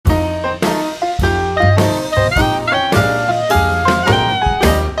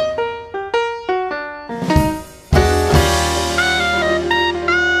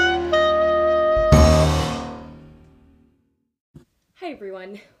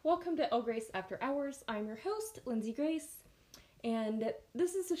welcome to El Grace After Hours. I'm your host, Lindsay Grace, and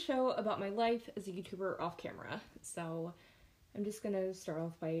this is a show about my life as a YouTuber off camera. So I'm just going to start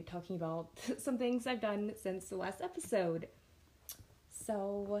off by talking about some things I've done since the last episode.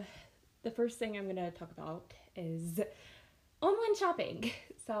 So the first thing I'm going to talk about is online shopping.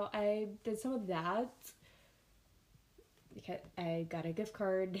 So I did some of that. I got a gift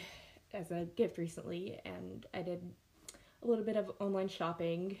card as a gift recently, and I did a little bit of online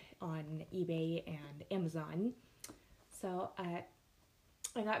shopping on eBay and Amazon. So I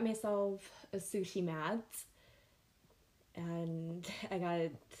got myself a sushi mat, and I got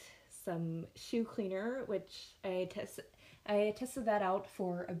some shoe cleaner, which I tested that out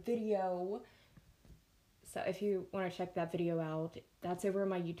for a video. So if you want to check that video out, that's over on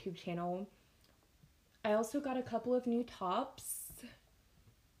my YouTube channel. I also got a couple of new tops.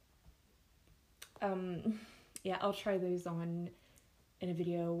 Yeah, I'll try those on in a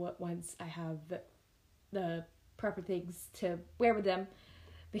video once I have the proper things to wear with them,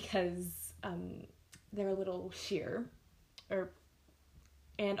 because they're a little sheer.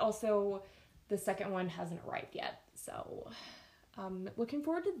 And also the second one hasn't arrived yet, so looking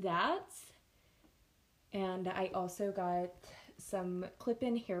forward to that. And I also got some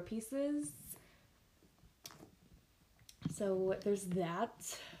clip-in hair pieces, so there's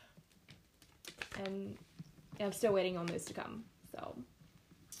that. And I'm still waiting on those to come. So,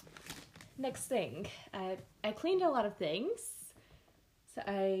 next thing, I cleaned a lot of things. So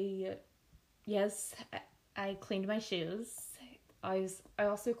I cleaned my shoes. I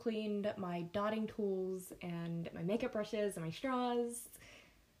also cleaned my dotting tools and my makeup brushes and my straws.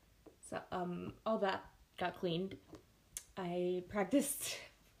 So all that got cleaned. I practiced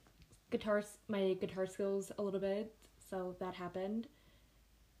my guitar skills a little bit, so that happened.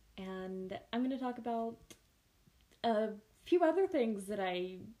 And I'm going to talk about a few other things that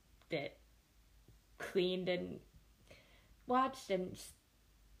I did. Cleaned and watched and just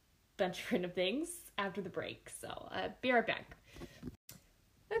a bunch of random things after the break. So, be right back.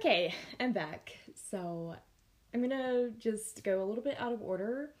 Okay, I'm back. So, I'm going to just go a little bit out of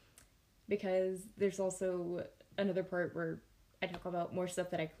order, because there's also another part where I talk about more stuff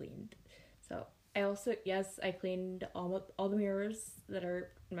that I cleaned. So, I cleaned all the mirrors that are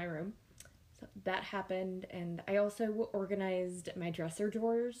in my room. So that happened, and I also organized my dresser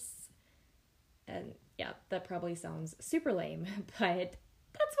drawers. And yeah, that probably sounds super lame, but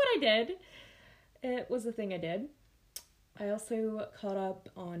that's what I did. It was a thing I did. I also caught up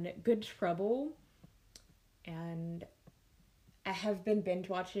on Good Trouble, and I have been binge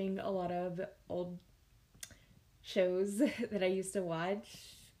watching a lot of old shows that I used to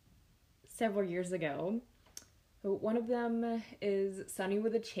watch several years ago. One of them is Sunny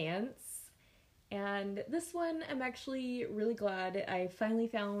with a Chance, and this one I'm actually really glad I finally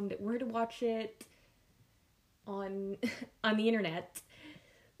found where to watch it on the internet.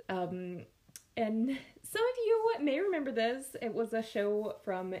 And some of you may remember this. It was a show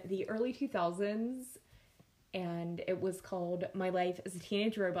from the early 2000s, and it was called My Life as a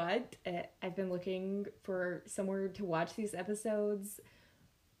Teenage Robot. I've been looking for somewhere to watch these episodes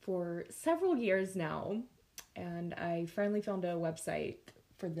for several years now, and I finally found a website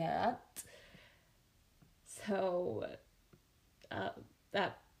for that. So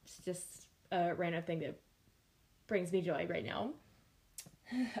that's just a random thing that brings me joy right now.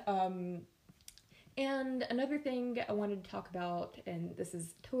 And another thing I wanted to talk about, and this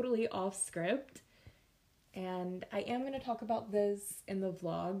is totally off script, and I am going to talk about this in the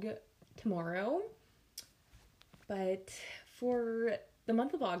vlog tomorrow, but for the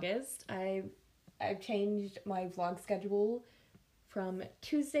month of August, I've changed my vlog schedule from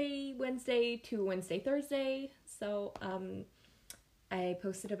Tuesday, Wednesday to Wednesday, Thursday. So I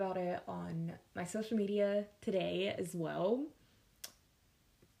posted about it on my social media today as well.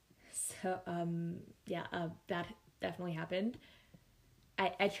 So that definitely happened.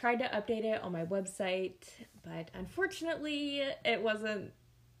 I tried to update it on my website, but unfortunately it wasn't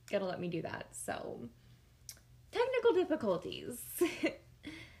gonna let me do that. So technical difficulties.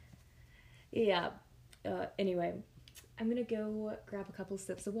 Yeah. Anyway, I'm gonna go grab a couple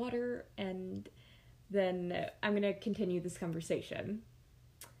sips of water, and then I'm gonna continue this conversation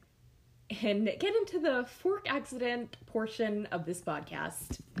and get into the fork accident portion of this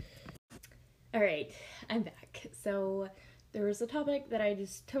podcast. Alright, I'm back. So there was a topic that I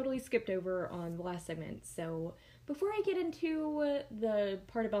just totally skipped over on the last segment. So before I get into the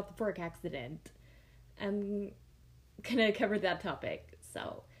part about the fork accident, I'm gonna cover that topic.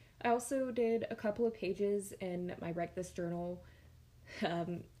 So I also did a couple of pages in my Write This journal.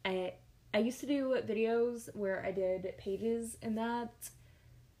 I used to do videos where I did pages in that,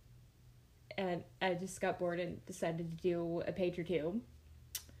 and I just got bored and decided to do a page or two.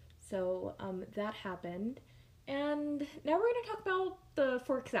 So that happened, and now we're going to talk about the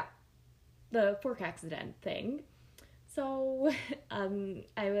fork accident thing. So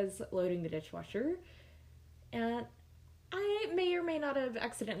I was loading the dishwasher, and I may or may not have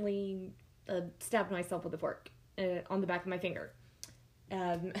accidentally stabbed myself with a fork on the back of my finger.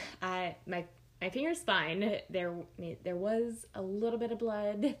 My finger's fine. There was a little bit of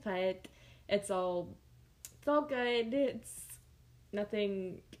blood, but it's all good. It's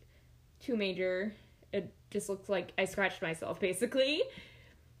nothing too major. It just looks like I scratched myself, basically.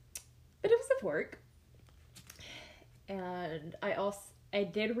 But it was a fork. And I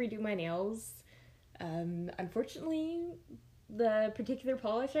did redo my nails. Unfortunately, the particular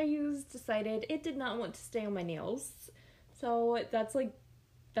polish I used decided it did not want to stay on my nails. So that's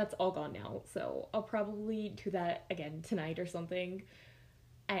all gone now. So I'll probably do that again tonight or something.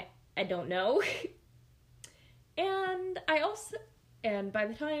 I don't know. And by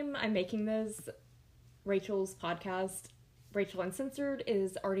the time I'm making this, Rachel's podcast, Rachel Uncensored,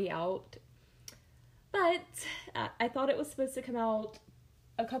 is already out. But I thought it was supposed to come out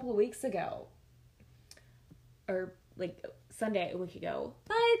a couple of weeks ago. Or like Sunday, a week ago.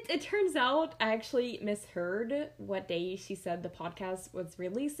 But it turns out I actually misheard what day she said the podcast was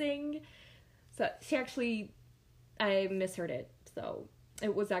releasing. So I misheard it. So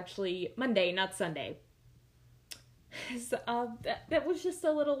it was actually Monday, not Sunday. So that was just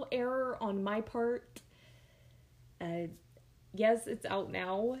a little error on my part. Yes, it's out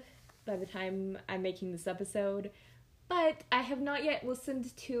now by the time I'm making this episode, but I have not yet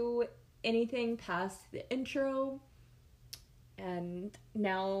listened to anything past the intro, and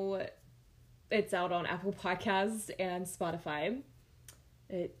now it's out on Apple Podcasts and Spotify.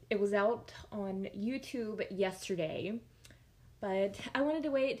 It was out on YouTube yesterday, but I wanted to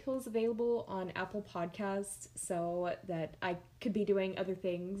wait until it was available on Apple Podcasts so that I could be doing other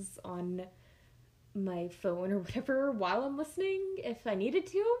things on my phone or whatever while I'm listening if I needed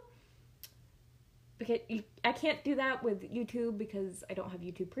to. Because I can't do that with YouTube because I don't have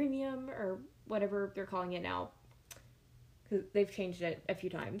YouTube Premium or whatever they're calling it now. Because they've changed it a few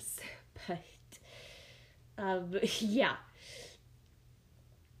times. But, yeah.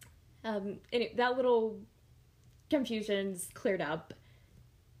 Anyway, that little confusion's cleared up.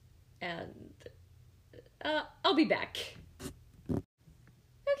 And I'll be back.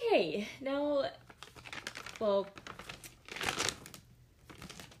 Okay, now, well,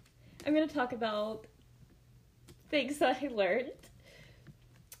 I'm going to talk about things that I learned.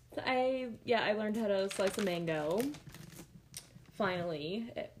 So I learned how to slice a mango. Finally,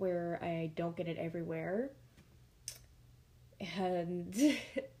 where I don't get it everywhere. And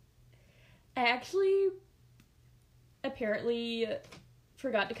I actually apparently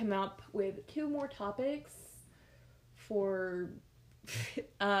forgot to come up with 2 more topics for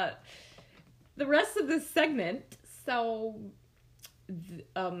the rest of this segment. So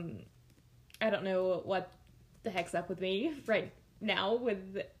I don't know what the heck's up with me right now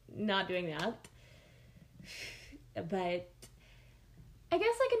with not doing that. But I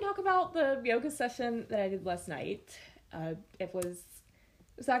guess I can talk about the yoga session that I did last night. It was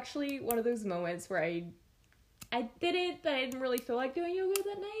actually one of those moments where I did it, but I didn't really feel like doing yoga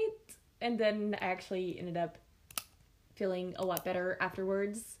that night. And then I actually ended up feeling a lot better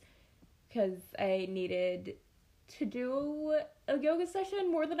afterwards because I needed to do a yoga session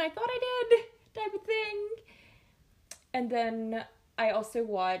more than I thought I did, type of thing. And then I also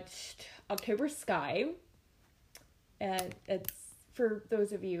watched October Sky, and it's, for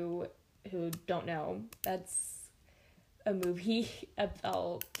those of you who don't know, that's a movie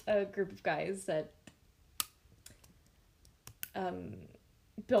about a group of guys that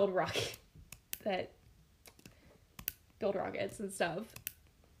build rockets and stuff.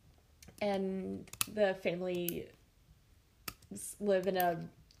 And the family live in a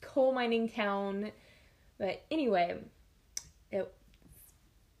coal mining town. But anyway, it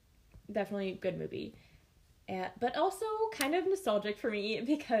definitely a good movie. But also kind of nostalgic for me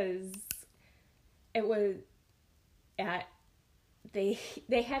because it was they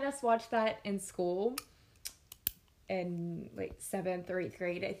had us watch that in school in like 7th or 8th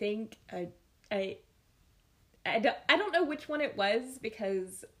grade, I think. I don't know which one it was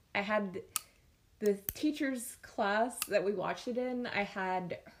because I had the teacher's class that we watched it in. I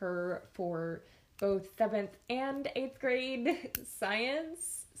had her for both 7th and 8th grade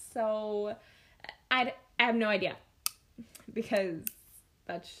science. So I have no idea because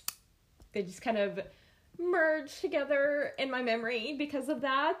they just kind of merged together in my memory because of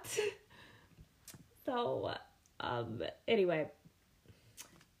that. So, anyway,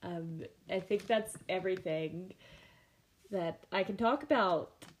 I think that's everything that I can talk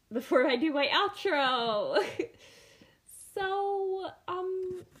about before I do my outro. So,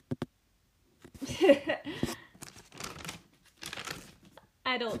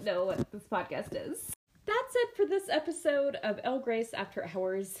 I don't know what this podcast is. That's it for this episode of El Grace After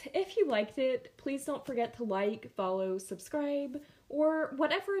Hours. If you liked it, please don't forget to like, follow, subscribe, or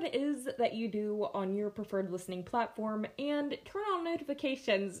whatever it is that you do on your preferred listening platform, and turn on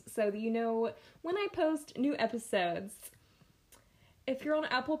notifications so that you know when I post new episodes. If you're on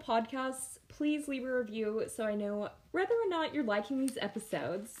Apple Podcasts, please leave a review so I know whether or not you're liking these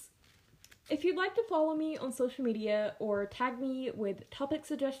episodes. If you'd like to follow me on social media or tag me with topic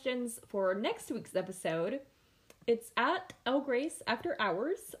suggestions for next week's episode, it's at El Grace After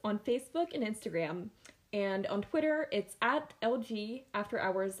Hours on Facebook and Instagram. And on Twitter, it's at LG After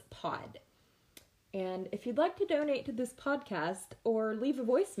Hours Pod. And if you'd like to donate to this podcast or leave a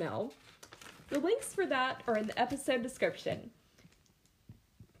voicemail, the links for that are in the episode description.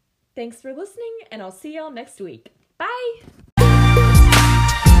 Thanks for listening, and I'll see y'all next week. Bye!